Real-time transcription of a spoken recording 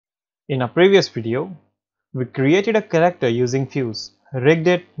In a previous video, we created a character using Fuse, rigged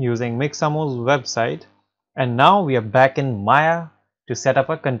it using Mixamo's website, and now we are back in Maya to set up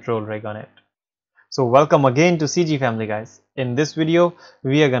a control rig on it. So welcome again to CGFamily guys. In this video,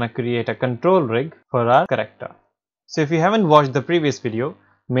 we are gonna create a control rig for our character. So if you haven't watched the previous video,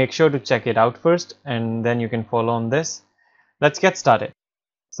 make sure to check it out first and then you can follow on this. Let's get started.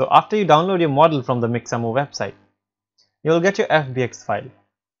 So after you download your model from the Mixamo website, you'll get your FBX file.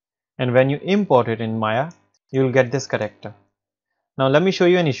 And when you import it in Maya, you will get this character. Now let me show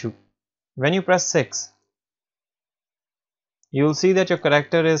you an issue. When you press 6, you will see that your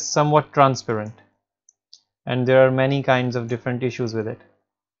character is somewhat transparent and there are many kinds of different issues with it.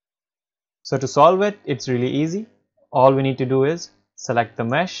 So to solve it, it's really easy. All we need to do is select the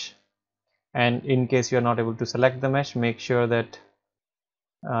mesh, and in case you are not able to select the mesh, make sure that,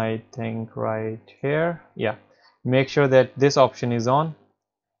 I think right here, yeah, make sure that this option is on.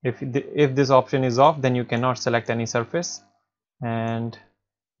 If this option is off, then you cannot select any surface, and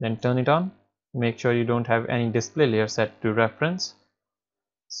then turn it on. Make sure you don't have any display layer set to reference.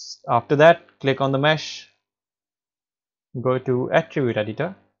 After that, click on the mesh, go to attribute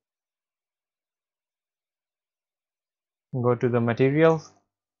editor, go to the material,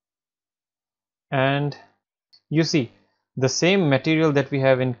 and you see the same material that we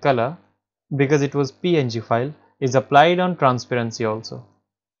have in color, because it was PNG file, is applied on transparency also.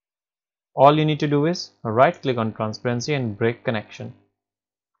 All you need to do is right click on transparency and break connection.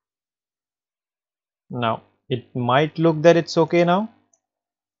 Now it might look that it's okay now,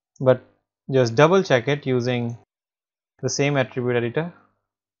 but just double check it using the same attribute editor.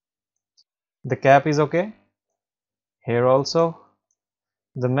 The cap is okay, here also,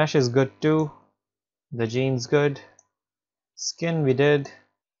 the mesh is good too, the jeans good, skin we did,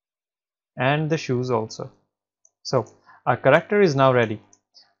 and the shoes also. So our character is now ready.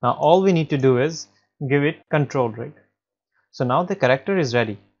 Now all we need to do is give it control rig. So now the character is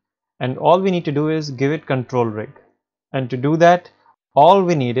ready, and all we need to do is give it control rig. And to do that, all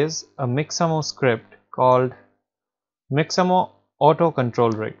we need is a Mixamo script called Mixamo auto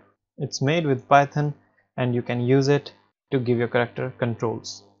control rig. It's made with Python and you can use it to give your character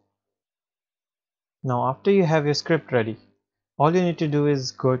controls. Now after you have your script ready, all you need to do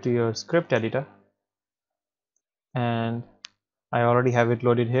is go to your script editor, and I already have it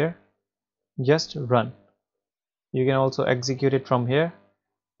loaded here. Just run. You can also execute it from here,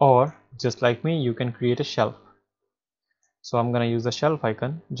 or just like me, you can create a shelf. So I'm gonna use the shelf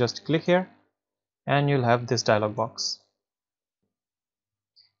icon. Just click here and you'll have this dialog box.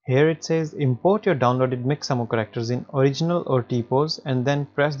 Here it says import your downloaded Mixamo characters in original or T-pose, and then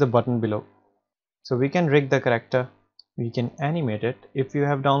press the button below. So we can rig the character, we can animate it. If you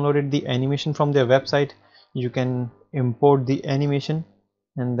have downloaded the animation from their website, you can import the animation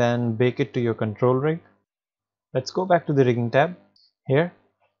and then bake it to your control rig. Let's go back to the rigging tab. Here,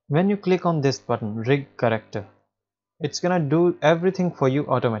 when you click on this button, rig character, it's gonna do everything for you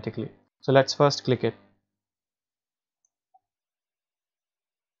automatically. So let's first click it.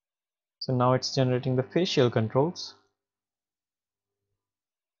 So now it's generating the facial controls,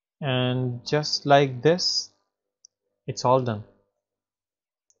 and just like this, it's all done.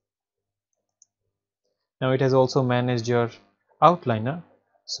 Now it has also managed your outliner.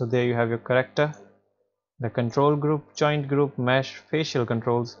 So there you have your character, the control group, joint group, mesh, facial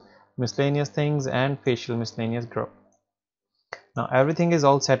controls, miscellaneous things, and facial miscellaneous group. Now everything is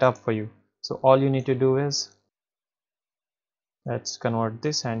all set up for you. So all you need to do is, let's convert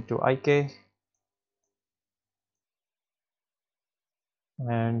this hand to IK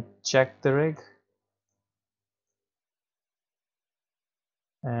and check the rig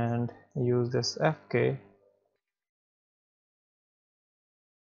and use this FK.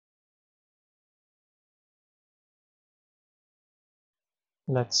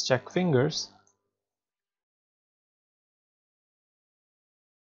 Let's check fingers.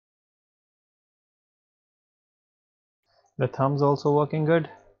 The thumb's also working good.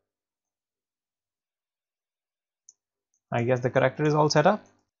 I guess the character is all set up.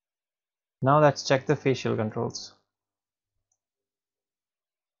 Now let's check the facial controls.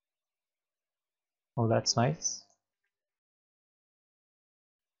 Oh, that's nice.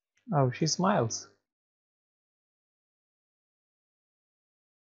 Oh, she smiles.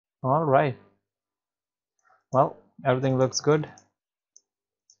 Alright. Well, everything looks good.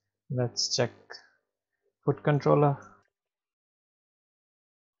 Let's check foot controller.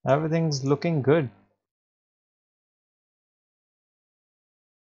 Everything's looking good.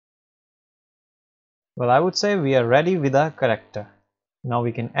 Well, I would say we are ready with our character. Now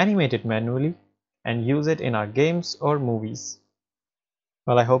we can animate it manually and use it in our games or movies.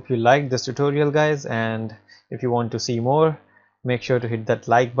 Well, I hope you liked this tutorial, guys, and if you want to see more, make sure to hit that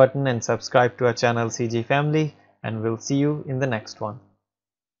like button and subscribe to our channel CGFamily, and we'll see you in the next one.